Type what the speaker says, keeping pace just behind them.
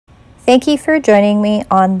Thank you for joining me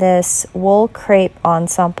on this wool crepe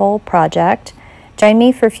ensemble project. Join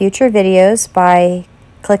me for future videos by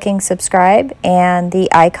clicking subscribe and the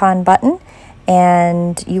icon button,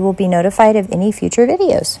 and you will be notified of any future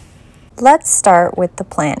videos. Let's start with the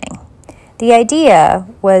planning. The idea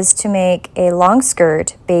was to make a long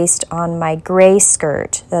skirt based on my gray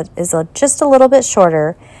skirt that is just a little bit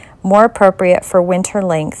shorter, more appropriate for winter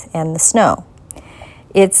length and the snow.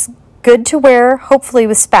 It's good to wear, hopefully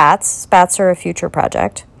with spats. Spats are a future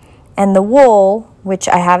project. And the wool, which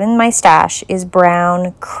I have in my stash, is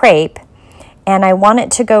brown crepe. And I want it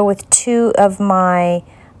to go with two of my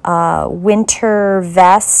winter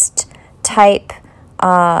vest type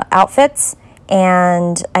outfits.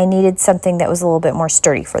 And I needed something that was a little bit more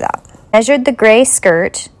sturdy for that. Measured the gray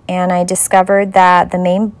skirt, and I discovered that the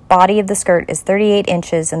main body of the skirt is 38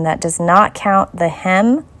 inches, and that does not count the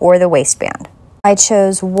hem or the waistband. I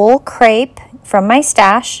chose wool crepe from my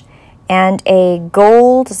stash and a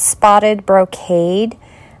gold spotted brocade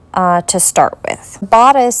to start with. The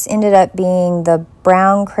bodice ended up being the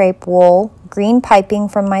brown crepe wool, green piping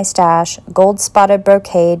from my stash, gold spotted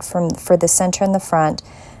brocade for the center and the front.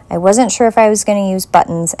 I wasn't sure if I was going to use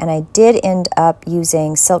buttons, and I did end up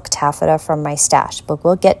using silk taffeta from my stash, but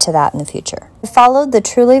we'll get to that in the future. I followed the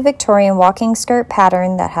truly Victorian walking skirt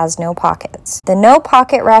pattern that has no pockets. The no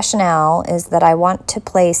pocket rationale is that I want to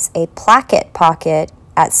place a placket pocket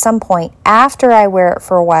at some point after I wear it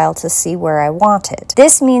for a while to see where I want it.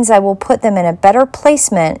 This means I will put them in a better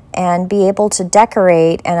placement and be able to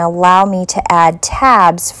decorate and allow me to add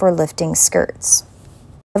tabs for lifting skirts.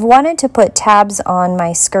 I've wanted to put tabs on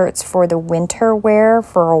my skirts for the winter wear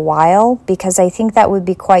for a while because I think that would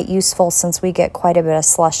be quite useful since we get quite a bit of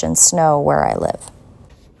slush and snow where I live.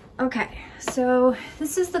 Okay, so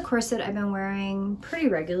this is the corset I've been wearing pretty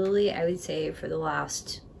regularly, I would say for the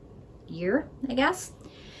last year, I guess.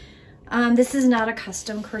 This is not a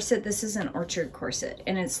custom corset, this is an Orchard corset,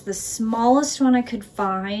 and it's the smallest one I could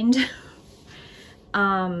find.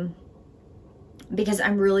 Because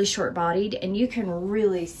I'm really short-bodied, and you can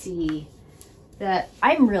really see that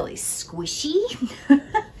I'm really squishy.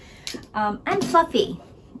 I'm fluffy,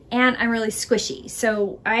 and I'm really squishy.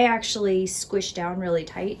 So I actually squish down really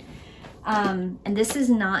tight. And this is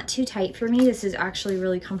not too tight for me. This is actually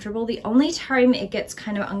really comfortable. The only time it gets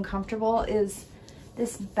kind of uncomfortable is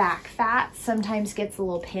this back fat sometimes gets a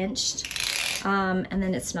little pinched, and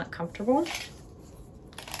then it's not comfortable.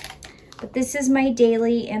 But this is my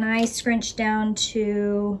daily, and I scrunched down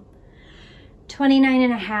to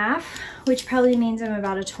 29.5, which probably means I'm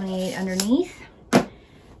about a 28 underneath,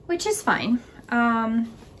 which is fine.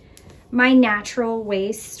 My natural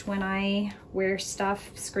waist when I wear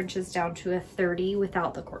stuff scrunches down to a 30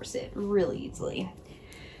 without the corset really easily.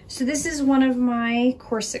 So this is one of my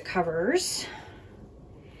corset covers.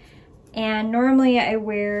 And normally I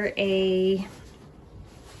wear a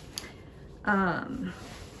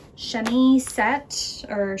chemise set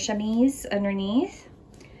or chemise underneath.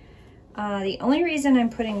 The only reason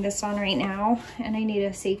I'm putting this on right now, and I need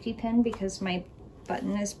a safety pin because my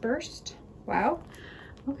button is burst. Wow.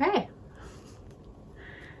 Okay.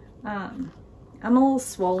 I'm a little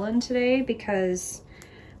swollen today because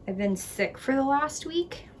I've been sick for the last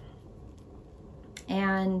week.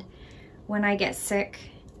 And when I get sick,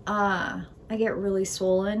 I get really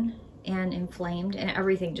swollen and inflamed, and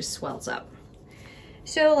everything just swells up.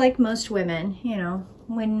 So like most women, you know,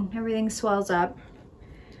 when everything swells up,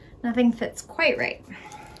 nothing fits quite right.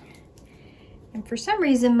 And for some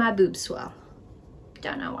reason, my boobs swell.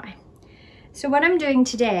 Don't know why. So what I'm doing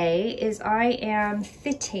today is I am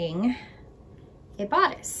fitting a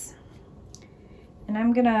bodice. And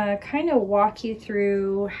I'm gonna kind of walk you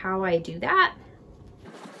through how I do that.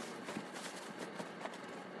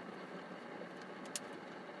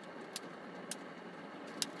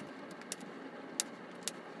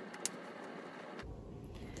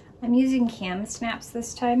 I'm using cam snaps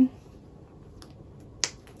this time.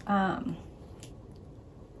 And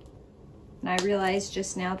I realized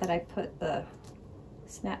just now that I put the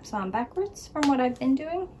snaps on backwards from what I've been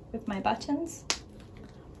doing with my buttons.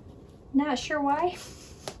 Not sure why.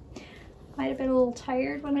 Might have been a little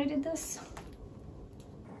tired when I did this.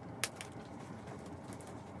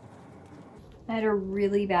 I had a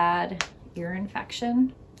really bad ear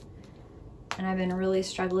infection, and I've been really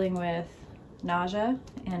struggling with nausea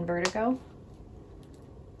and vertigo.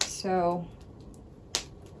 So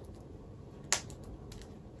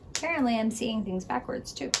apparently I'm seeing things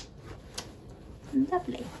backwards too.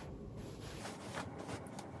 Lovely.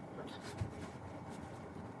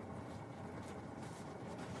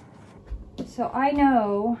 So I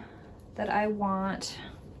know that I want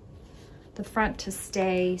the front to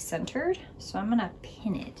stay centered. So I'm gonna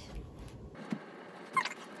pin it.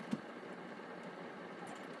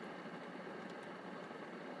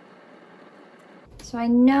 So I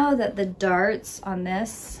know that the darts on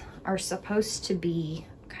this are supposed to be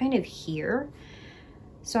kind of here.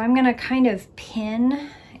 So I'm gonna kind of pin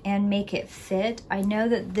and make it fit. I know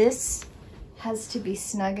that this has to be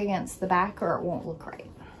snug against the back or it won't look right.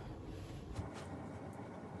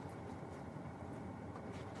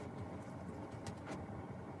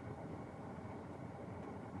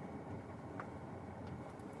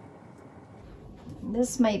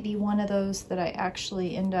 This might be one of those that I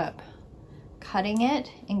actually end up cutting it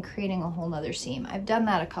and creating a whole nother seam. I've done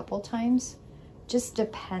that a couple times. Just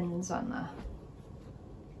depends on the...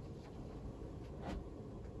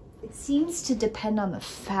 It seems to depend on the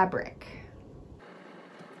fabric.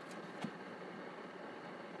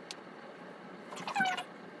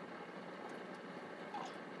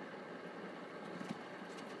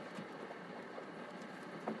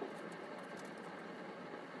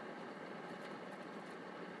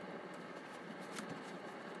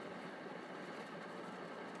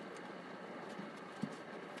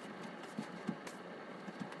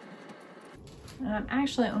 And I'm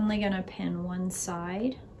actually only gonna pin one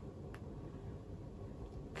side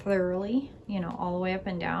thoroughly, you know, all the way up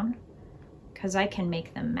and down, because I can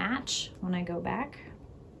make them match when I go back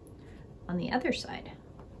on the other side.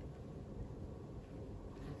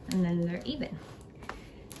 And then they're even.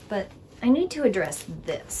 But I need to address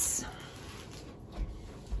this.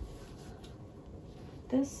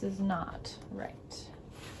 This is not right.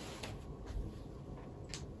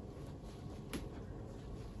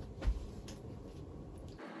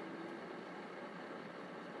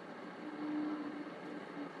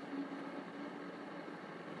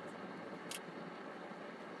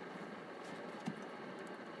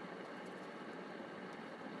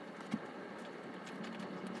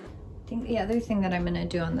 I think the other thing that I'm going to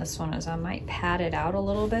do on this one is I might pad it out a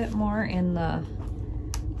little bit more in the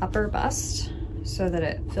upper bust so that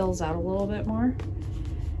it fills out a little bit more.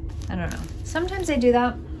 I don't know. Sometimes I do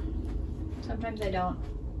that. Sometimes I don't.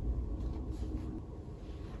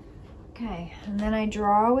 Okay, and then I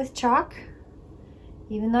draw with chalk,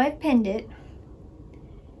 even though I've pinned it.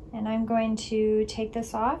 And I'm going to take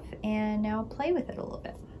this off and now play with it a little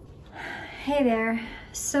bit. Hey there.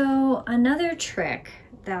 So another trick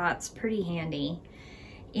that's pretty handy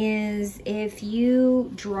is if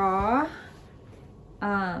you draw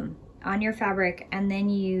on your fabric and then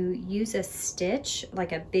you use a stitch,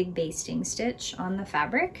 like a big basting stitch on the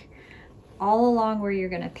fabric, all along where you're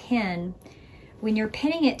gonna pin. When you're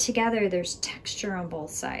pinning it together, there's texture on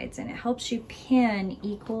both sides and it helps you pin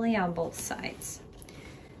equally on both sides.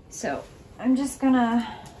 So I'm just gonna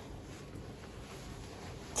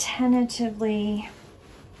tentatively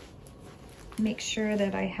make sure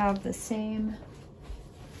that I have the same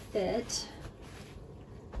fit.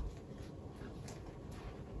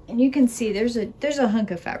 And you can see there's a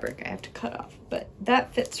hunk of fabric I have to cut off, but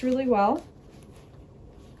that fits really well.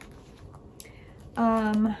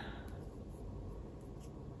 I've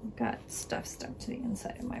got stuff stuck to the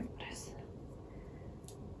inside of my bodice.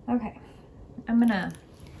 Okay, I'm gonna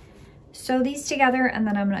sew these together and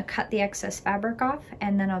then I'm gonna cut the excess fabric off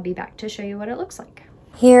and then I'll be back to show you what it looks like.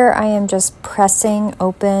 Here I am just pressing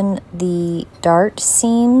open the dart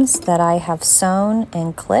seams that I have sewn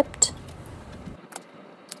and clipped.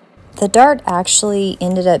 The dart actually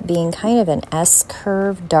ended up being kind of an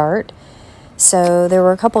S-curve dart, so there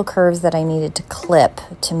were a couple curves that I needed to clip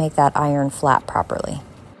to make that iron flat properly.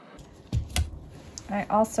 I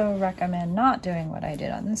also recommend not doing what I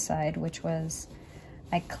did on this side, which was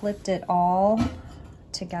I clipped it all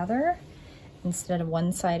together instead of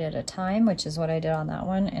one side at a time, which is what I did on that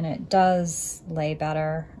one, and it does lay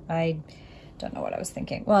better. I don't know what I was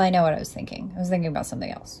thinking. Well, I know what I was thinking. I was thinking about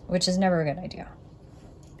something else, which is never a good idea.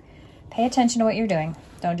 Pay attention to what you're doing.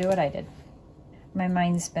 Don't do what I did. My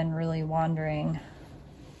mind's been really wandering.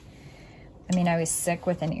 I mean, I was sick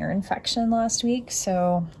with an ear infection last week,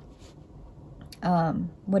 so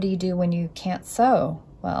what do you do when you can't sew?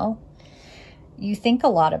 Well, you think a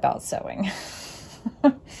lot about sewing.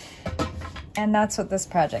 And that's what this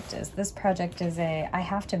project is. This project is I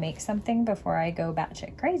have to make something before I go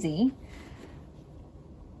batshit crazy.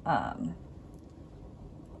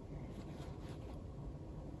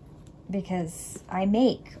 Because I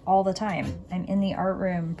make all the time. I'm in the art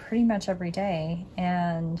room pretty much every day.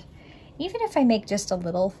 And even if I make just a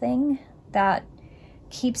little thing that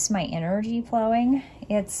keeps my energy flowing,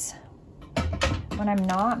 it's when I'm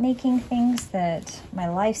not making things that my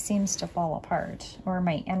life seems to fall apart or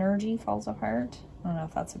my energy falls apart. I don't know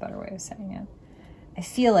if that's a better way of saying it. I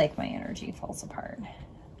feel like my energy falls apart.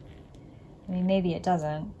 I mean, maybe it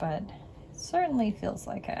doesn't, but it certainly feels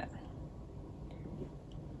like it.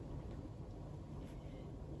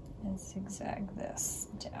 And zigzag this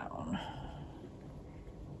down,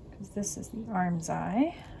 because this is the arm's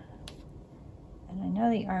eye. And I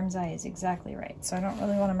know the arm's eye is exactly right, so I don't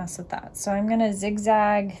really want to mess with that. So I'm going to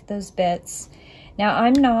zigzag those bits. Now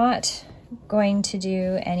I'm not going to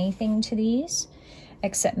do anything to these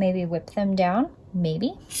except maybe whip them down,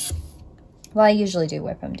 maybe. Well, I usually do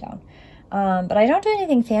whip them down. But I don't do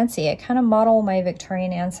anything fancy. I kind of model my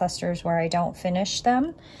Victorian ancestors where I don't finish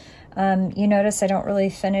them. You notice I don't really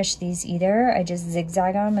finish these either. I just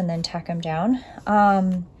zigzag them and then tack them down.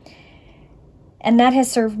 And that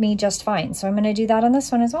has served me just fine. So I'm going to do that on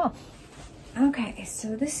this one as well. Okay,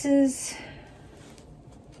 so this is...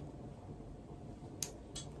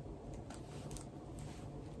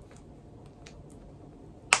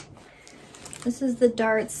 This is the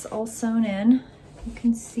darts all sewn in. You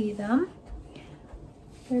can see them.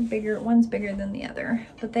 They're bigger, one's bigger than the other,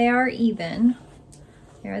 but they are even.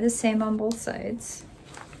 They are the same on both sides.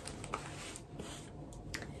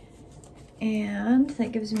 And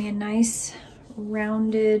that gives me a nice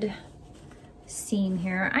rounded seam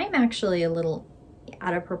here. I'm actually a little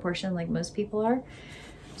out of proportion like most people are.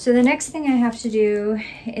 So the next thing I have to do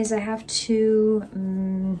is I have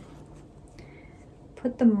to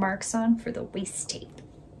put the marks on for the waist tape.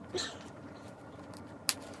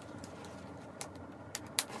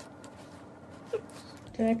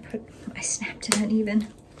 I snapped it uneven.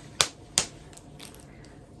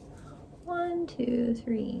 1, 2,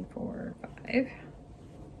 3, 4, 5,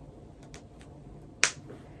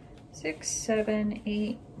 6, 7,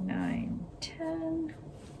 8, 9, 10,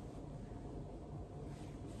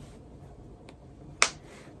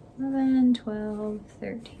 11, 12,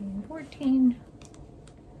 13, 14,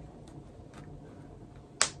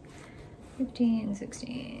 15,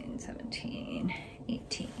 16, 17,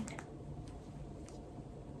 18.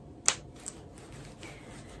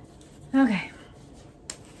 Okay.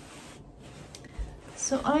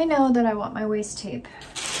 So I know that I want my waist tape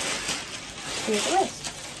to be at the waist.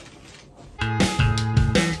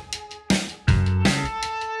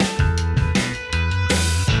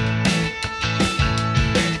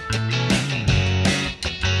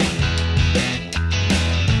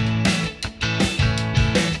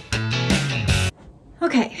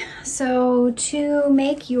 Okay, so to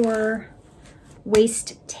make your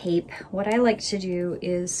waist tape, what I like to do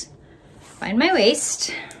is find my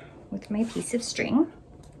waist with my piece of string.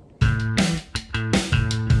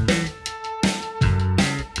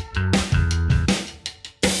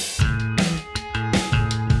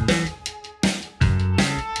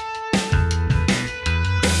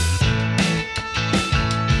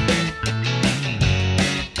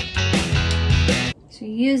 So you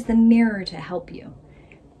use the mirror to help you.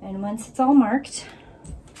 And once it's all marked,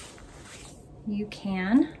 you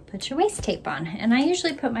can put your waist tape on. And I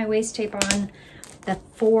usually put my waist tape on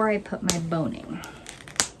before I put my boning.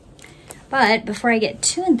 But before I get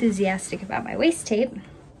too enthusiastic about my waist tape,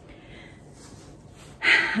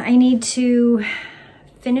 I need to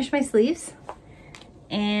finish my sleeves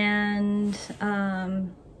and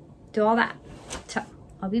do all that. So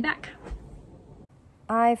I'll be back.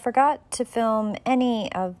 I forgot to film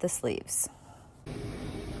any of the sleeves.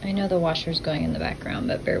 I know the washer's going in the background,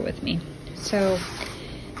 but bear with me. So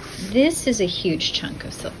this is a huge chunk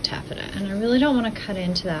of silk taffeta, and I really don't want to cut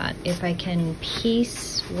into that if I can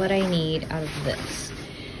piece what I need out of this.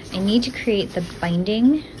 I need to create the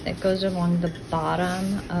binding that goes along the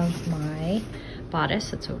bottom of my bodice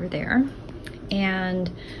that's over there. And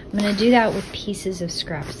I'm going to do that with pieces of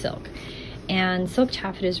scrap silk. And silk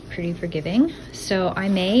taffeta is pretty forgiving, so I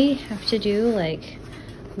may have to do like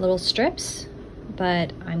little strips,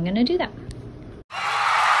 but I'm going to do that.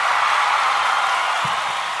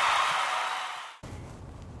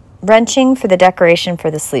 Wrenching for the decoration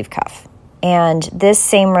for the sleeve cuff. And this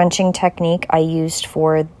same wrenching technique I used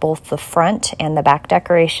for both the front and the back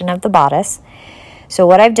decoration of the bodice. So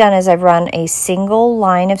what I've done is I've run a single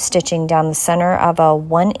line of stitching down the center of a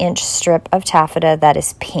 1-inch strip of taffeta that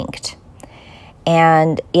is pinked.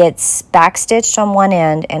 And it's backstitched on one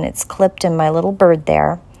end and it's clipped in my little bird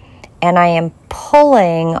there. And I am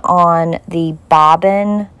pulling on the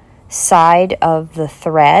bobbin side of the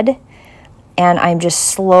thread, and I'm just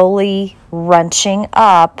slowly wrenching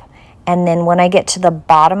up, and then when I get to the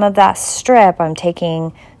bottom of that strip, I'm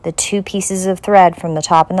taking the 2 pieces of thread from the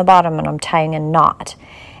top and the bottom and I'm tying a knot.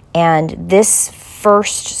 And this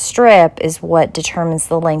first strip is what determines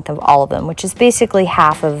the length of all of them, which is basically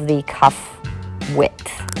half of the cuff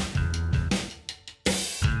width.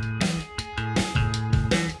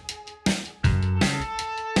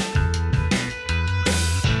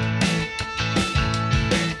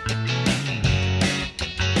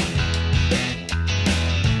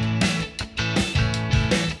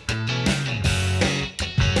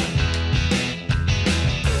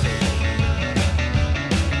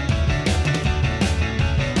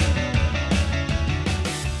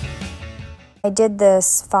 I did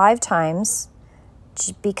this 5 times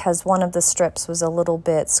because one of the strips was a little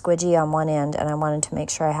bit squidgy on one end and I wanted to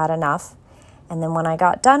make sure I had enough. And then when I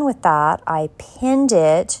got done with that, I pinned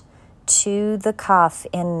it to the cuff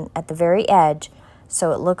at the very edge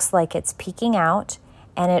so it looks like it's peeking out,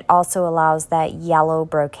 and it also allows that yellow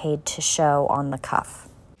brocade to show on the cuff.